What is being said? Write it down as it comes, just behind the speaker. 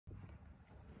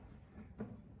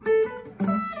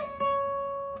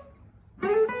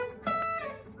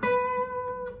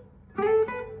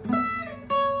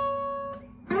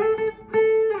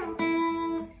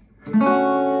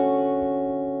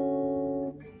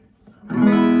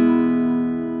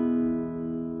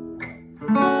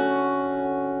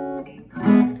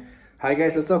Hi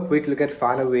guys, let's have a quick look at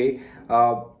Fan Away.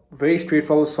 Very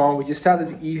straightforward song. We just have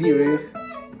this easy riff,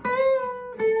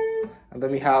 and then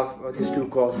we have just two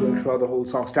chords going throughout the whole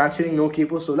song. Stand tuning, no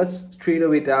capo. So let's straight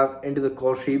away dive into the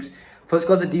chord shapes. First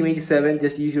chord is a D major 7.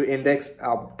 Just use your index.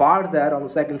 Bar that on the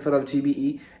second fret of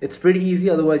GBE. It's pretty easy.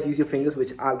 Otherwise, use your fingers,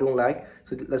 which I don't like.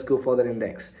 So let's go for that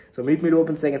index. So mid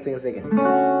open, second.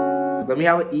 Then we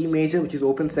have an E major, which is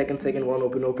open, second, 1,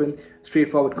 open.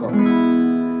 Straightforward chord.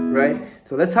 Right?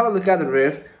 So let's have a look at the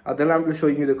riff. Then I'm going to show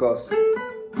you the chords.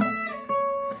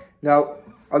 Now,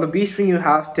 on the B string you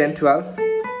have 10, 12.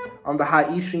 On the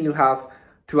high E string you have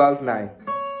 12, 9.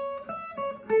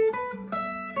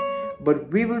 But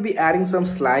we will be adding some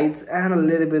slides and a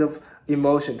little bit of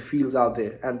emotion feels out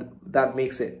there, and that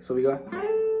makes it. So we got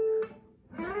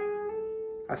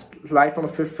a slide from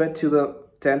the 5th fret to the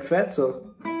 10th fret.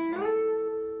 So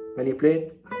when you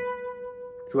play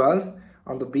 12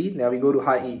 on the B, now we go to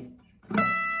high E.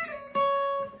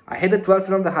 I hit the 12th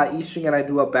fret on the high E string and I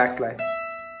do a backslide.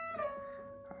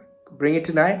 Bring it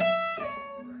to 9.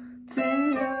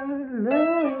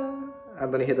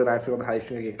 And then you hit the 9th fret on the high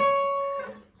string again.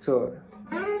 So,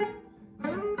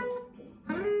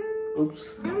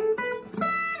 oops.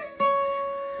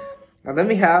 And then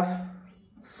we have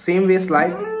same way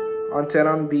slide on 10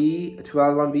 on B,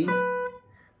 12 on B.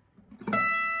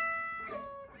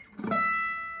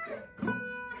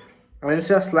 And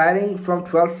instead of sliding from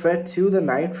 12th fret to the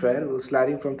 9th fret, we're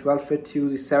sliding from 12th fret to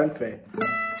the 7th fret.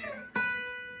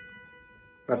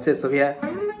 That's it. So we have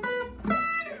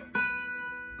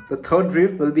the third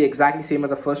riff will be exactly same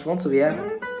as the first one. So we have,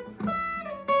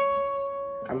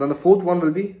 and then the fourth one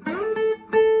will be.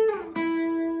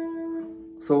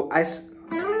 So I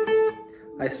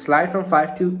slide from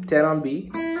 5 to 10 on B.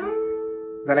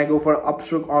 Then I go for an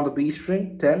upstroke on the B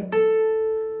string, 10.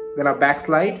 Then I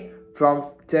backslide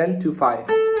from 10 to 5.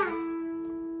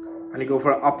 And I go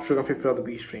for an upstroke on 5th fret on the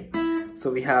B string.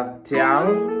 So we have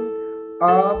down,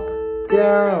 up,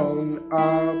 down,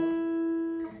 up,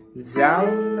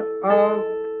 down, up,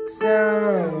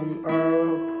 down,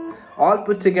 up. All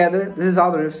put together, this is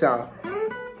how the riff sound.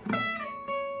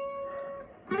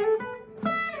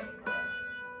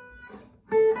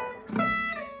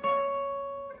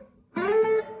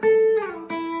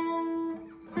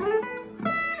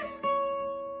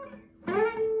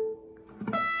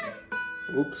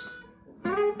 Oops.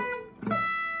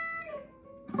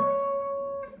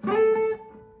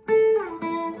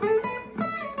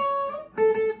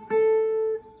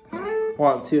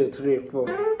 One, two, three, four.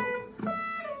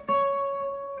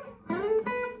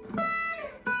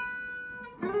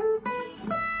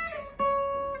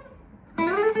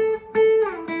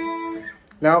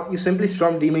 Now you simply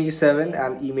strum D major 7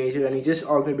 and E major, and you just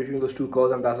alternate between those two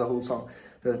chords, and that's the whole song.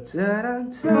 And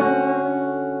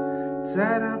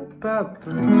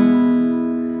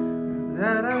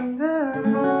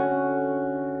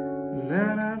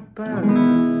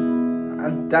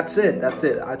that's it.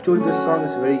 I told you this song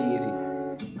is very easy.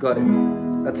 Got it.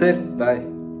 That's it. Bye.